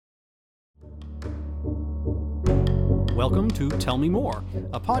Welcome to Tell Me More,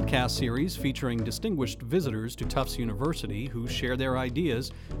 a podcast series featuring distinguished visitors to Tufts University who share their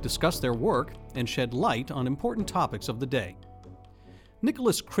ideas, discuss their work, and shed light on important topics of the day.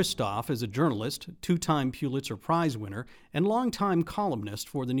 Nicholas Kristof is a journalist, two-time Pulitzer Prize winner, and longtime columnist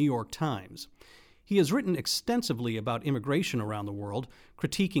for the New York Times. He has written extensively about immigration around the world,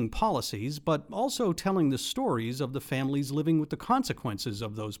 critiquing policies, but also telling the stories of the families living with the consequences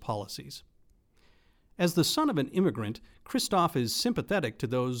of those policies. As the son of an immigrant, Kristof is sympathetic to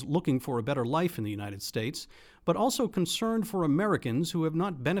those looking for a better life in the United States, but also concerned for Americans who have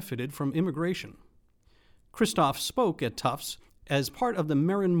not benefited from immigration. Kristof spoke at Tufts as part of the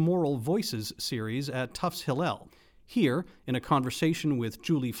Marin Moral Voices series at Tufts Hillel. Here, in a conversation with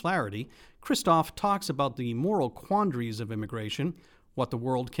Julie Flaherty, Kristof talks about the moral quandaries of immigration, what the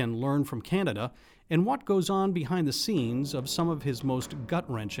world can learn from Canada, and what goes on behind the scenes of some of his most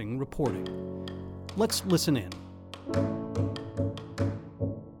gut-wrenching reporting. Let's listen in.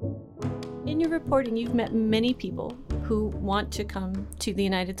 In your reporting, you've met many people who want to come to the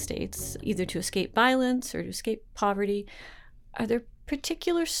United States, either to escape violence or to escape poverty. Are there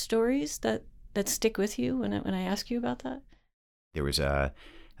particular stories that stick with you when I ask you about that? There was a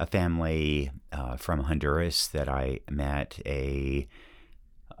family from Honduras that I met, a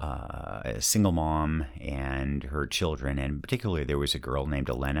single mom and her children, and particularly there was a girl named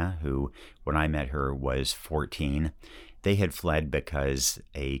Elena who, when I met her, was 14. They had fled because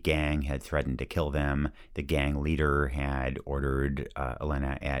a gang had threatened to kill them. The gang leader had ordered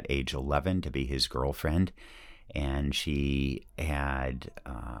Elena at age 11 to be his girlfriend, and she had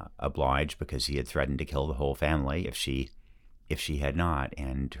obliged because he had threatened to kill the whole family if she had not.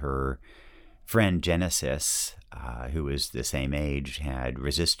 And her friend Genesis, who was the same age, had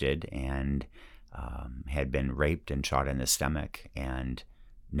resisted and had been raped and shot in the stomach, and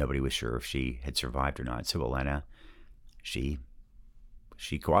nobody was sure if she had survived or not. So Elena, she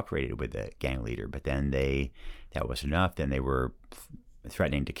cooperated with the gang leader, but then that wasn't enough. Then they were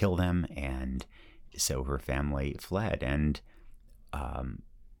threatening to kill them, and so her family fled. And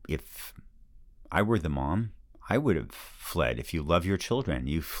if I were the mom, I would have fled. If you love your children,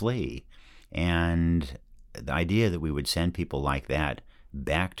 you flee. And the idea that we would send people like that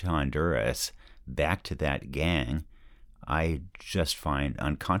back to Honduras, back to that gang, I just find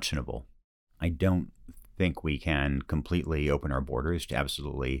unconscionable. I don't think we can completely open our borders to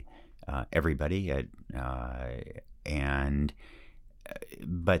absolutely everybody,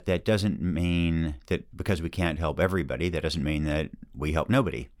 but that doesn't mean that because we can't help everybody, that doesn't mean that we help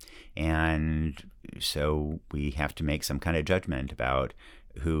nobody. And so we have to make some kind of judgment about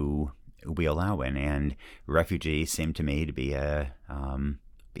who we allow in. And refugees seem to me to be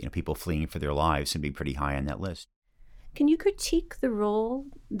people fleeing for their lives and be pretty high on that list. Can you critique the role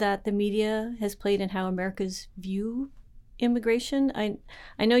that the media has played in how Americans view immigration?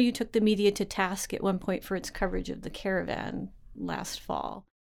 I know you took the media to task at one point for its coverage of the caravan last fall.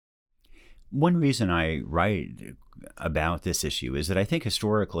 One reason I write about this issue is that I think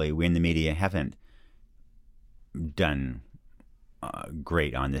historically we in the media haven't done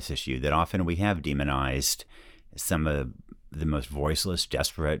great on this issue, that often we have demonized some of the most voiceless,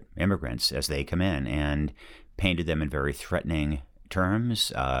 desperate immigrants as they come in and painted them in very threatening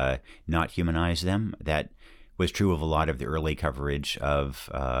terms, not humanized them. That was true of a lot of the early coverage of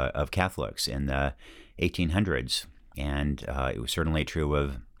Catholics in the 1800s. And it was certainly true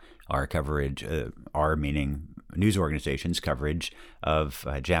of our coverage, our meaning news organizations' coverage of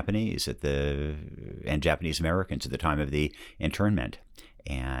Japanese and Japanese Americans at the time of the internment.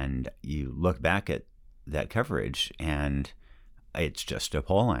 And you look back at that coverage, and it's just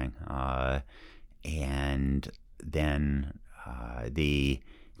appalling. And then the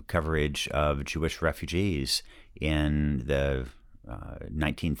coverage of Jewish refugees in the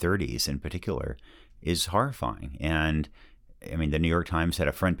 1930s in particular is horrifying. And I mean, the New York Times had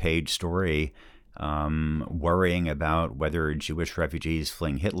a front page story worrying about whether Jewish refugees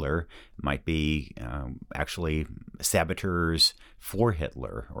fleeing Hitler might be actually saboteurs for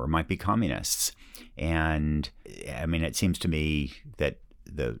Hitler or might be communists. And I mean, it seems to me that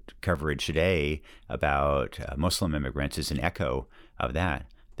the coverage today about Muslim immigrants is an echo of that,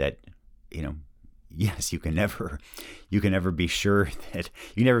 yes, you can never be sure that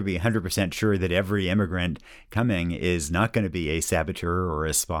you can never be 100% sure that every immigrant coming is not going to be a saboteur or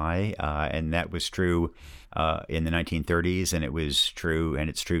a spy. And that was true in the 1930s, and it was true, and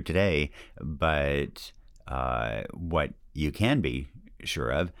it's true today. But what you can be sure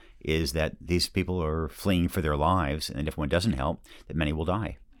of is that these people are fleeing for their lives, and if one doesn't help, that many will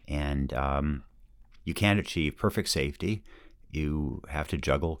die. And you can't achieve perfect safety. You have to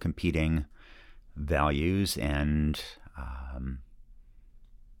juggle competing values, and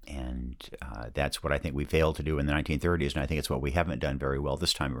And that's what I think we failed to do in the 1930s, and I think it's what we haven't done very well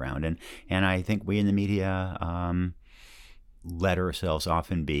this time around. And I think we in the media let ourselves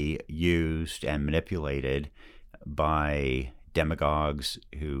often be used and manipulated by demagogues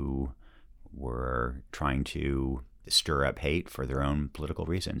who were trying to stir up hate for their own political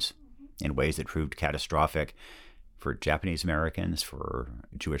reasons in ways that proved catastrophic for Japanese Americans, for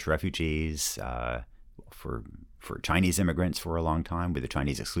Jewish refugees, for Chinese immigrants for a long time with the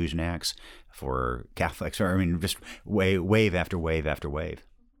Chinese Exclusion Acts, for Catholics, or I mean, just wave after wave after wave.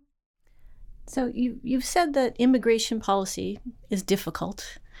 So you've said that immigration policy is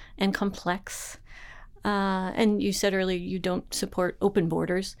difficult and complex, and you said earlier you don't support open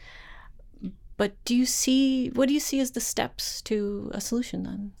borders. But what do you see as the steps to a solution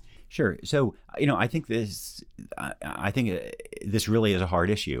then? Sure. So, I think this really is a hard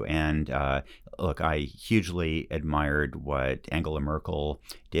issue. And look, I hugely admired what Angela Merkel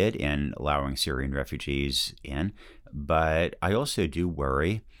did in allowing Syrian refugees in, but I also do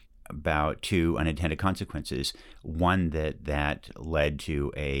worry about two unintended consequences. One, that led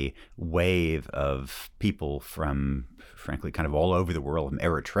to a wave of people from, frankly, kind of all over the world, from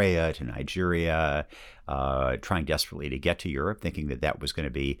Eritrea to Nigeria, trying desperately to get to Europe, thinking that was going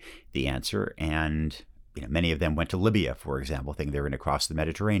to be the answer. And many of them went to Libya, for example, thinking they were going to cross the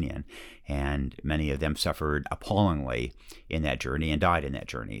Mediterranean. And many of them suffered appallingly in that journey and died in that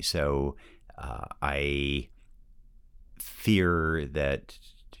journey. So I fear that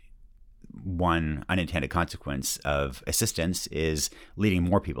one unintended consequence of assistance is leading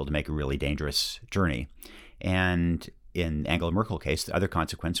more people to make a really dangerous journey. And in Angela Merkel's case, the other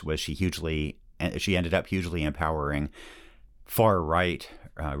consequence was she ended up hugely empowering far-right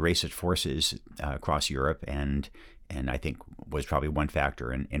racist forces across Europe, and I think was probably one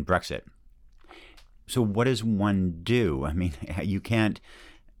factor in Brexit. So what does one do? I mean,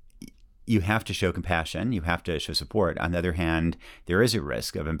 you have to show compassion, you have to show support. On the other hand, there is a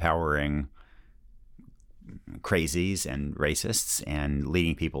risk of empowering crazies and racists and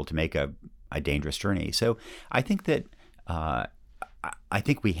leading people to make a dangerous journey. So I think that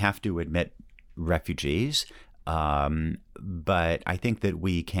we have to admit refugees, but I think that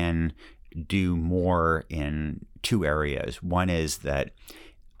we can do more in two areas. One is that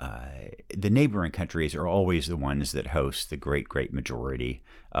the neighboring countries are always the ones that host the great majority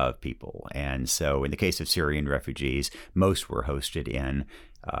of people. And so in the case of Syrian refugees, most were hosted in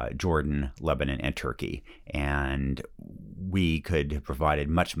Jordan, Lebanon, and Turkey. And we could have provided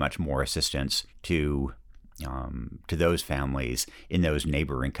much more assistance to those families in those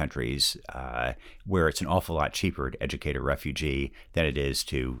neighboring countries, where it's an awful lot cheaper to educate a refugee than it is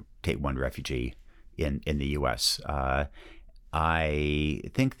to take one refugee in the U.S. I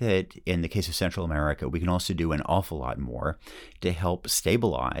think that in the case of Central America, we can also do an awful lot more to help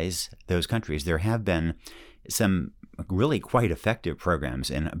stabilize those countries. There have been some really quite effective programs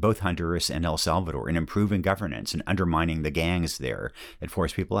in both Honduras and El Salvador in improving governance and undermining the gangs there that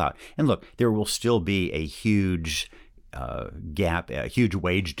force people out. And look, there will still be a huge gap, a huge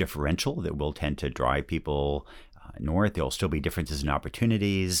wage differential that will tend to drive people north. There will still be differences in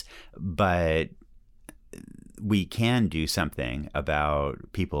opportunities, but we can do something about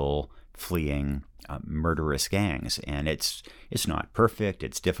people fleeing murderous gangs. And it's not perfect,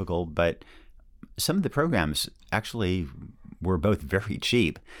 it's difficult, but some of the programs actually were both very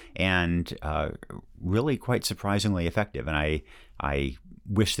cheap and really quite surprisingly effective. And I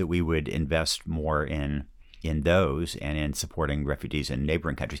wish that we would invest more in those and in supporting refugees in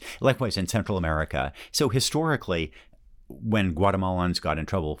neighboring countries. Likewise, in Central America. So historically, when Guatemalans got in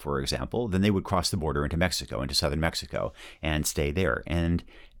trouble, for example, then they would cross the border into Mexico, into southern Mexico, and stay there. And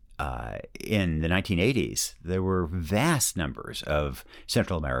in the 1980s, there were vast numbers of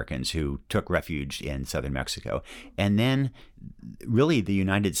Central Americans who took refuge in southern Mexico. And then really the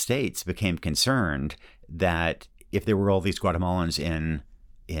United States became concerned that if there were all these Guatemalans in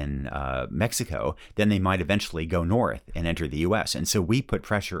Mexico, then they might eventually go north and enter the U.S. And so we put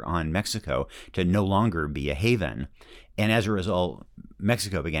pressure on Mexico to no longer be a haven. And as a result,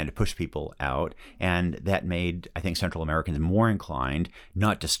 Mexico began to push people out. And that made, I think, Central Americans more inclined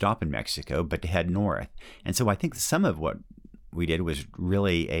not to stop in Mexico, but to head north. And so I think some of what we did was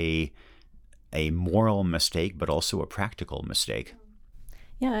really a moral mistake, but also a practical mistake.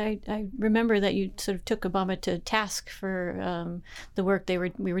 Yeah, I remember that you sort of took Obama to task for the work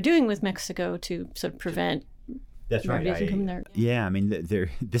we were doing with Mexico to sort of prevent. That's right. Yeah, I mean,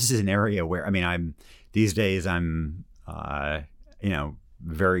 this is an area where I'm these days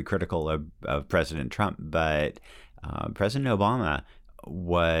very critical of President Trump, but President Obama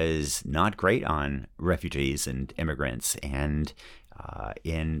was not great on refugees and immigrants. And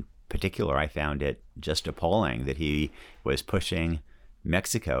in particular, I found it just appalling that he was pushing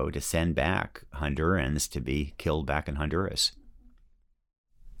Mexico to send back Hondurans to be killed back in Honduras.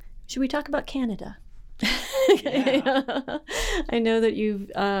 Should we talk about Canada? Yeah. I know that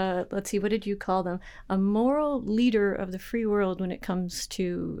you've, let's see, what did you call them? A moral leader of the free world when it comes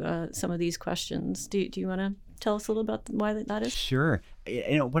to some of these questions. Do you want to tell us a little about why that is? Sure.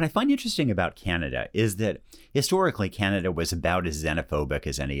 What I find interesting about Canada is that historically Canada was about as xenophobic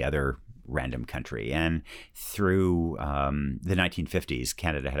as any other random country. And through the 1950s,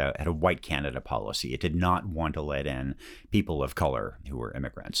 Canada had a white Canada policy. It did not want to let in people of color who were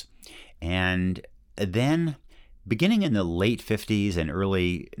immigrants. And then beginning in the late 50s and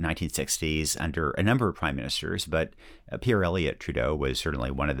early 1960s, under a number of prime ministers, but Pierre Elliott Trudeau was certainly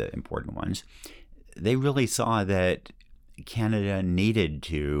one of the important ones, they really saw that Canada needed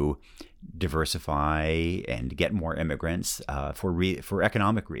to diversify and get more immigrants for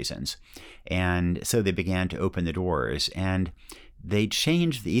economic reasons. And so they began to open the doors, and they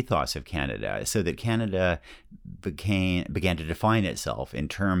changed the ethos of Canada so that Canada began to define itself in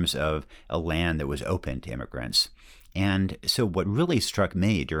terms of a land that was open to immigrants. And so what really struck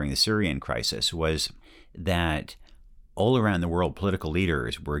me during the Syrian crisis was that all around the world, political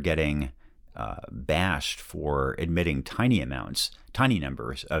leaders were getting bashed for admitting tiny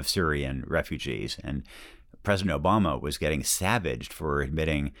numbers of Syrian refugees. And President Obama was getting savaged for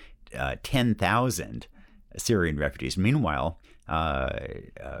admitting 10,000 Syrian refugees. Meanwhile,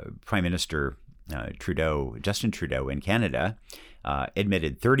 Prime Minister Justin Trudeau in Canada,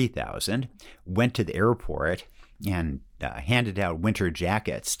 admitted 30,000, went to the airport and handed out winter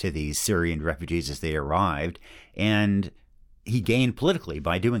jackets to these Syrian refugees as they arrived, and he gained politically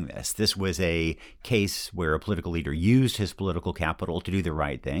by doing this. This was a case where a political leader used his political capital to do the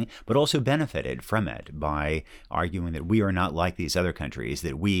right thing, but also benefited from it by arguing that we are not like these other countries,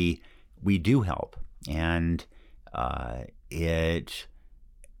 that we do help. And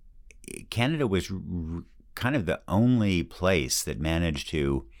Canada was kind of the only place that managed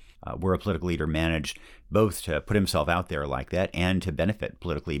to, where a political leader managed both to put himself out there like that and to benefit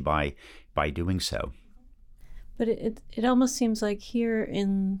politically by doing so. But it almost seems like here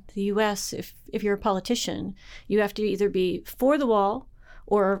in the U.S., if you're a politician, you have to either be for the wall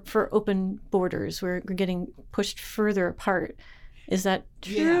or for open borders. We're getting pushed further apart. Is that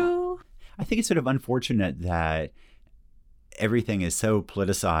true? Yeah. I think it's sort of unfortunate that everything is so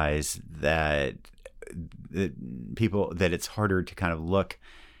politicized that it's harder to kind of look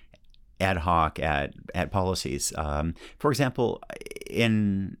ad hoc at policies. For example,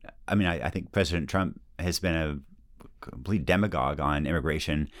 I think President Trump has been a complete demagogue on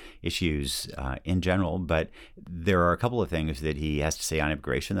immigration issues in general, but there are a couple of things that he has to say on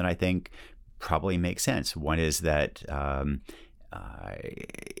immigration that I think probably make sense. One is that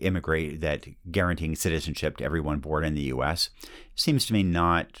that guaranteeing citizenship to everyone born in the U.S. seems to me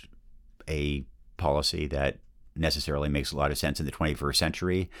not a policy that necessarily makes a lot of sense in the 21st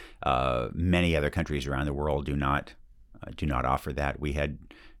century. Many other countries around the world do not offer that. We had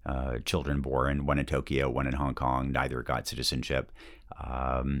children born, one in Tokyo, one in Hong Kong. Neither got citizenship.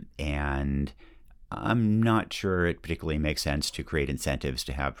 And I'm not sure it particularly makes sense to create incentives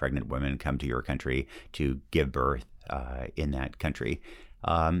to have pregnant women come to your country to give birth in that country.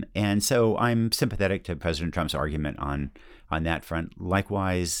 And so I'm sympathetic to President Trump's argument on that front.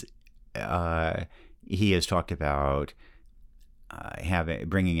 Likewise, he has talked about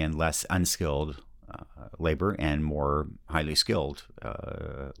bringing in less unskilled labor and more highly skilled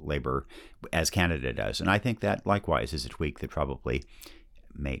labor, as Canada does. And I think that likewise is a tweak that probably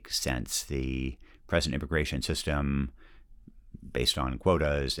makes sense. The present immigration system, based on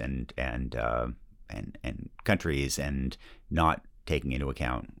quotas and countries and not taking into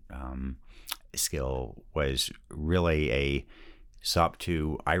account skill, was really a sop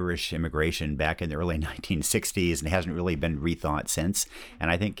to Irish immigration back in the early 1960s and hasn't really been rethought since. And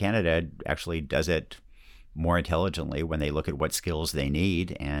I think Canada actually does it more intelligently when they look at what skills they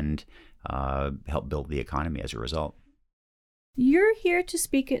need and help build the economy as a result. You're here to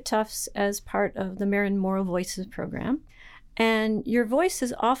speak at Tufts as part of the Marin Moral Voices program, and your voice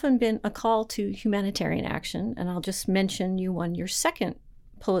has often been a call to humanitarian action. And I'll just mention you won your second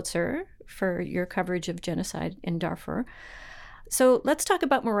Pulitzer for your coverage of genocide in Darfur. So let's talk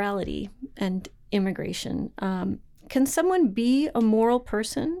about morality and immigration. Can someone be a moral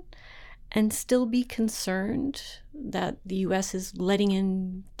person and still be concerned that the U.S. is letting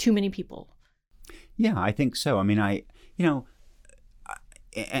in too many people? Yeah, I think so. I mean,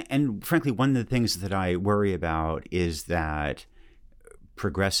 and frankly, one of the things that I worry about is that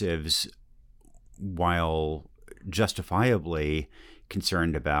progressives, while justifiably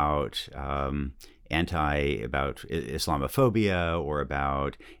concerned about Islamophobia or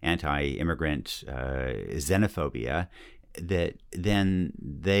about anti-immigrant xenophobia, that then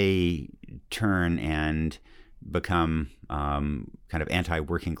they turn and become kind of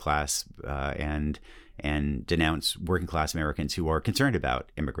anti-working class and denounce working class Americans who are concerned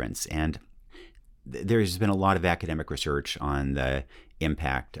about immigrants. And there's been a lot of academic research on the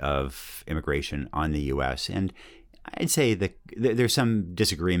impact of immigration on the U.S. And I'd say that there's some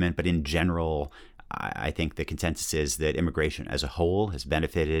disagreement, but in general, I think the consensus is that immigration as a whole has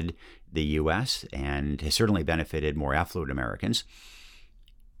benefited the U.S. and has certainly benefited more affluent Americans.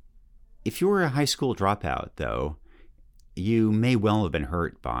 If you were a high school dropout, though, you may well have been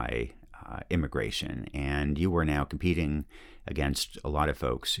hurt by immigration, and you were now competing against a lot of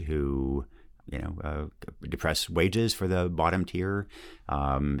folks who, depressed wages for the bottom tier.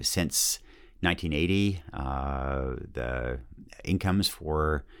 Since 1980, the incomes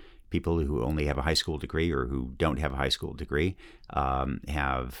for people who only have a high school degree or who don't have a high school degree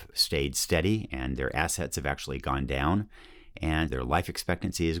have stayed steady, and their assets have actually gone down, and their life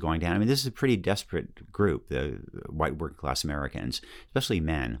expectancy is going down. I mean, this is a pretty desperate group, the white working class Americans, especially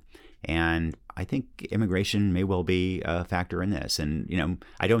men. And I think immigration may well be a factor in this. And,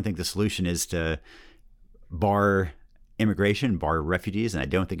 I don't think the solution is to bar immigration, bar refugees, and I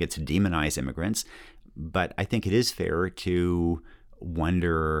don't think it's to demonize immigrants. But I think it is fair to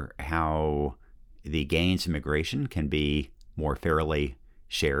wonder how the gains of immigration can be more fairly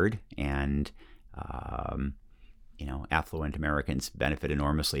shared. And, affluent Americans benefit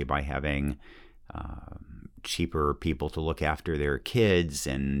enormously by having cheaper people to look after their kids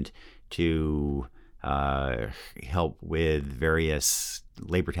and to help with various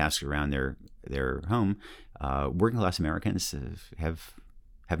labor tasks around their home. Working class Americans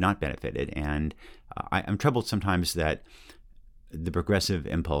have not benefited, and I'm troubled sometimes that the progressive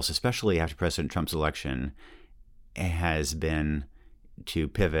impulse, especially after President Trump's election, has been to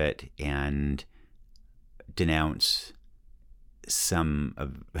pivot and denounce some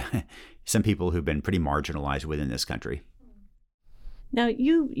people who've been pretty marginalized within this country. Now,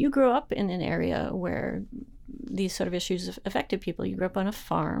 you grew up in an area where these sort of issues affected people. You grew up on a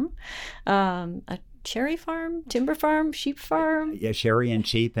farm, a cherry farm, timber farm, sheep farm. Yeah, cherry and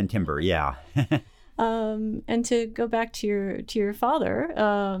sheep and timber. Yeah. And to go back to your father,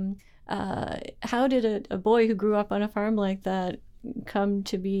 how did a boy who grew up on a farm like that come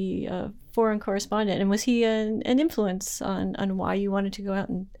to be a foreign correspondent? And was he an influence on why you wanted to go out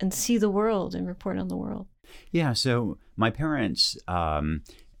and see the world and report on the world? Yeah, so my parents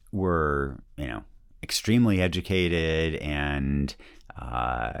were, extremely educated, and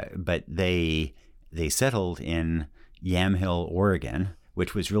but they settled in Yamhill, Oregon,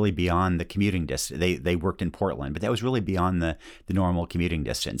 which was really beyond the commuting distance. They worked in Portland, but that was really beyond the normal commuting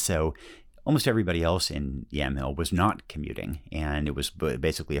distance. So almost everybody else in Yamhill was not commuting, and it was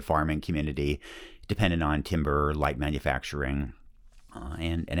basically a farming community dependent on timber, light manufacturing,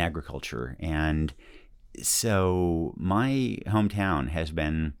 and agriculture. And so my hometown has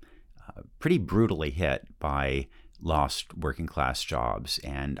been pretty brutally hit by lost working class jobs,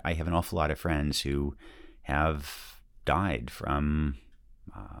 and I have an awful lot of friends who have died from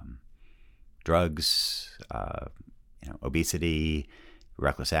drugs, obesity,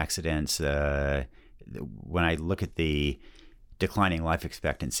 reckless accidents. When I look at the declining life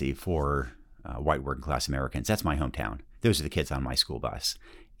expectancy for white working class Americans, that's my hometown. Those are the kids on my school bus,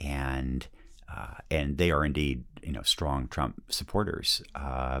 and they are indeed, strong Trump supporters.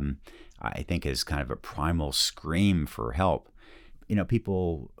 I think is kind of a primal scream for help.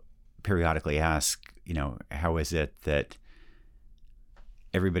 People periodically ask, how is it that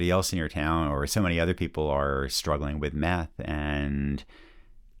everybody else in your town or so many other people are struggling with meth and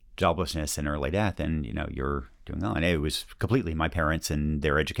joblessness and early death, and you're doing well. And it was completely my parents and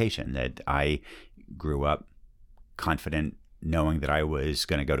their education that I grew up confident, knowing that I was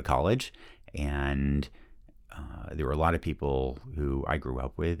going to go to college. And there were a lot of people who I grew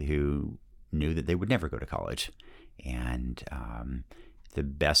up with who knew that they would never go to college. And the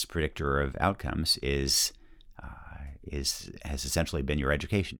best predictor of outcomes has essentially been your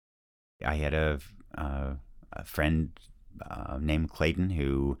education. I had a friend named Clayton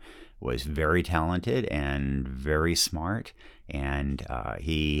who was very talented and very smart, and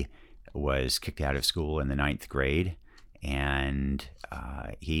he was kicked out of school in the 9th grade, and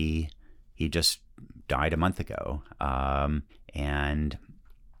he just died a month ago. And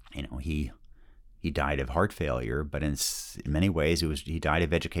he died of heart failure, but in many ways he died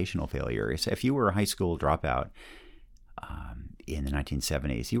of educational failure. So if you were a high school dropout, in the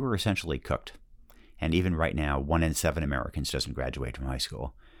 1970s, you were essentially cooked. And even right now, 1 in 7 Americans doesn't graduate from high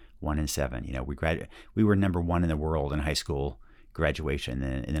school. 1 in 7. We were number 1 in the world in high school graduation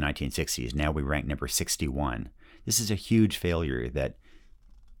in the 1960s. Now we rank number 61. This is a huge failure that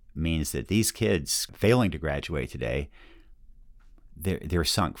means that these kids failing to graduate today, they're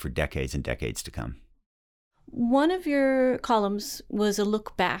sunk for decades and decades to come. One of your columns was a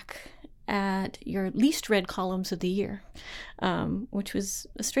look back at your least read columns of the year, which was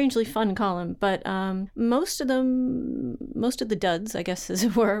a strangely fun column. But most of the duds, I guess as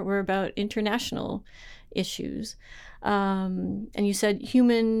it were about international issues. And you said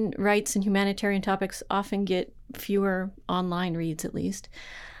human rights and humanitarian topics often get fewer online reads, at least.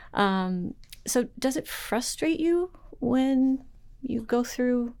 So does it frustrate you when you go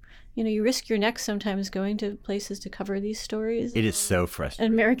through, you risk your neck sometimes going to places to cover these stories? It is so frustrating.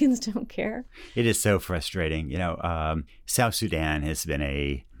 And Americans don't care. It is so frustrating. South Sudan has been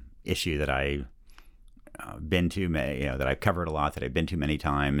a issue that I've been to, that I've covered a lot, that I've been to many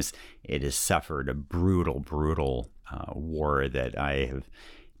times. It has suffered a brutal war that I have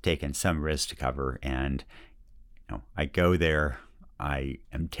taken some risk to cover. And I go there. I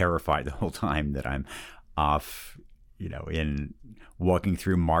am terrified the whole time that I'm off, in walking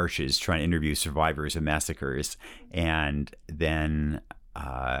through marshes trying to interview survivors of massacres. And then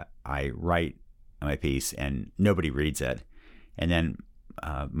I write my piece and nobody reads it. And then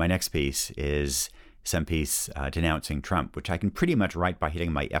my next piece is some piece denouncing Trump, which I can pretty much write by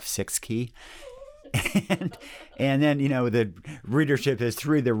hitting my F6 key. And then, the readership is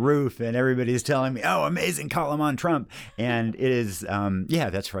through the roof and everybody's telling me, oh, amazing column on Trump. And it is,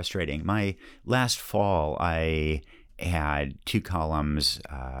 that's frustrating. My last fall, I had 2 columns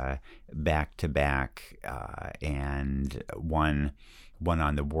back to back and one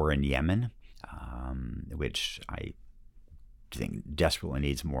on the war in Yemen, which I think desperately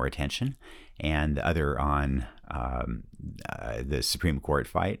needs more attention, and the other on the Supreme Court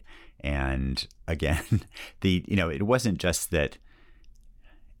fight. And again, it wasn't just that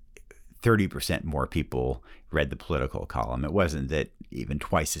 30% more people read the political column. It wasn't that even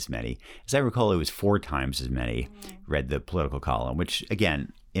twice as many. As I recall, it was 4 times as many read the political column, which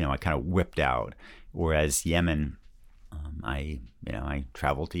again, I kind of whipped out. Whereas Yemen, I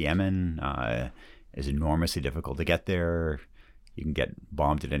traveled to Yemen. It's enormously difficult to get there. You can get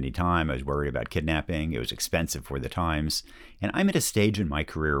bombed at any time. I was worried about kidnapping. It was expensive for the times. And I'm at a stage in my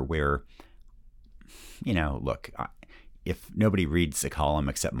career where, look, if nobody reads the column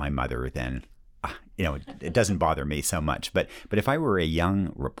except my mother, then, it doesn't bother me so much. But if I were a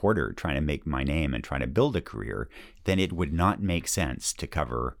young reporter trying to make my name and trying to build a career, then it would not make sense to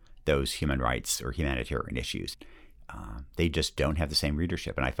cover those human rights or humanitarian issues. They just don't have the same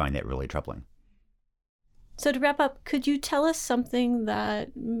readership. And I find that really troubling. So to wrap up, could you tell us something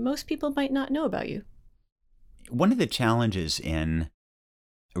that most people might not know about you? One of the challenges in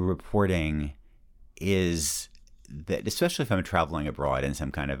reporting is that, especially if I'm traveling abroad in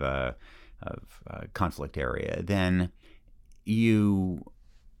some kind of a conflict area, then you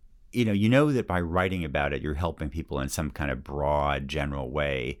know that by writing about it, you're helping people in some kind of broad, general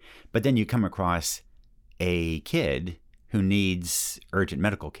way. But then you come across a kid who needs urgent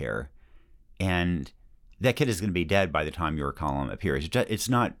medical care, and that kid is going to be dead by the time your column appears. It's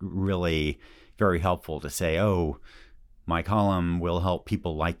not really very helpful to say, oh, my column will help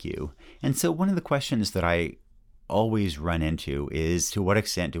people like you. And so one of the questions that I always run into is, to what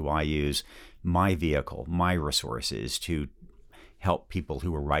extent do I use my vehicle, my resources to help people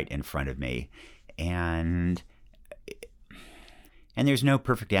who are right in front of me? And there's no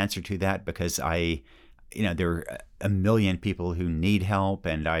perfect answer to that, because there are a million people who need help,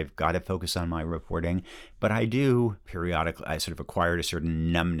 and I've got to focus on my reporting. But I do periodically, I sort of acquired a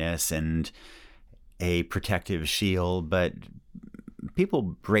certain numbness and a protective shield, but people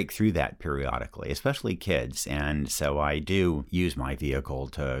break through that periodically, especially kids. And so I do use my vehicle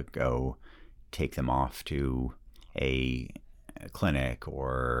to go take them off to a clinic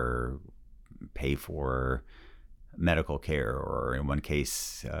or pay for medical care, or in one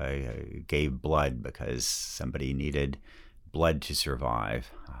case gave blood because somebody needed blood to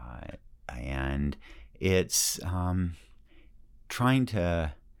survive. And it's trying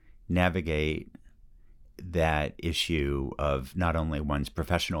to navigate that issue of not only one's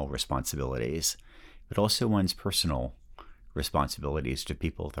professional responsibilities, but also one's personal responsibilities to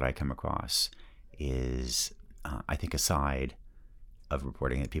people that I come across is, I think, a side of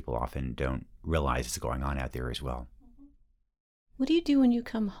reporting that people often don't realize is going on out there as well. What do you do when you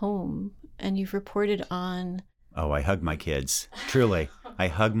come home and you've reported on? Oh, I hug my kids. Truly, I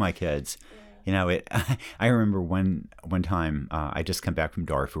hug my kids. You know, I remember one time I just come back from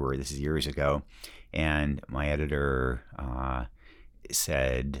Darfur. This is years ago, and my editor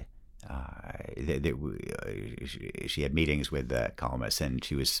said she had meetings with the columnists, and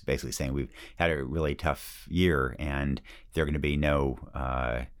she was basically saying we've had a really tough year, and there are going to be no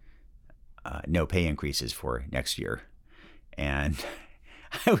pay increases for next year. And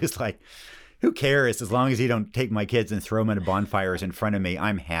I was like, who cares? As long as you don't take my kids and throw them into bonfires in front of me,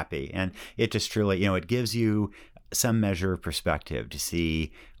 I'm happy. And it just truly, it gives you some measure of perspective to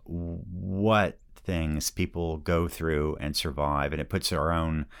see what things people go through and survive. And it puts our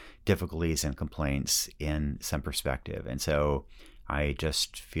own difficulties and complaints in some perspective. And so I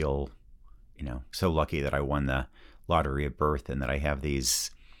just feel, so lucky that I won the lottery of birth and that I have these,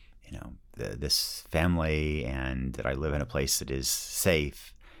 this family, and that I live in a place that is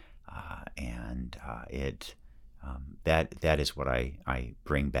safe. That is what I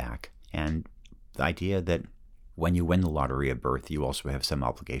bring back. And the idea that when you win the lottery of birth, you also have some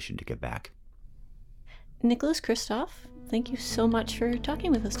obligation to give back. Nicholas Kristof, thank you so much for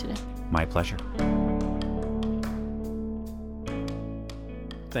talking with us today. My pleasure.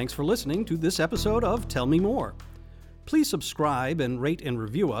 Thanks for listening to this episode of Tell Me More. Please subscribe and rate and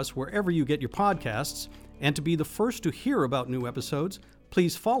review us wherever you get your podcasts. And to be the first to hear about new episodes,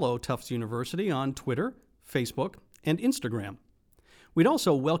 please follow Tufts University on Twitter, Facebook, and Instagram. We'd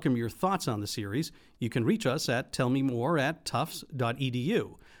also welcome your thoughts on the series. You can reach us at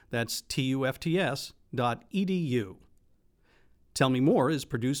tellmemore@tufts.edu. That's TUFTS.edu. Tell Me More is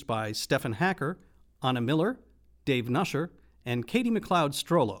produced by Stefan Hacker, Anna Miller, Dave Nusher, and Katie McLeod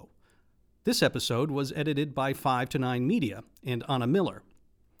Strollo. This episode was edited by 5 to 9 Media and Anna Miller.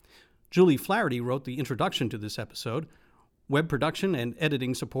 Julie Flaherty wrote the introduction to this episode. Web production and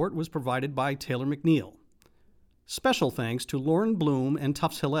editing support was provided by Taylor McNeil. Special thanks to Lauren Bloom and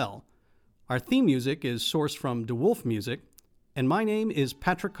Tufts Hillel. Our theme music is sourced from DeWolf Music, and my name is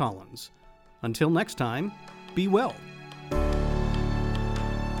Patrick Collins. Until next time, be well.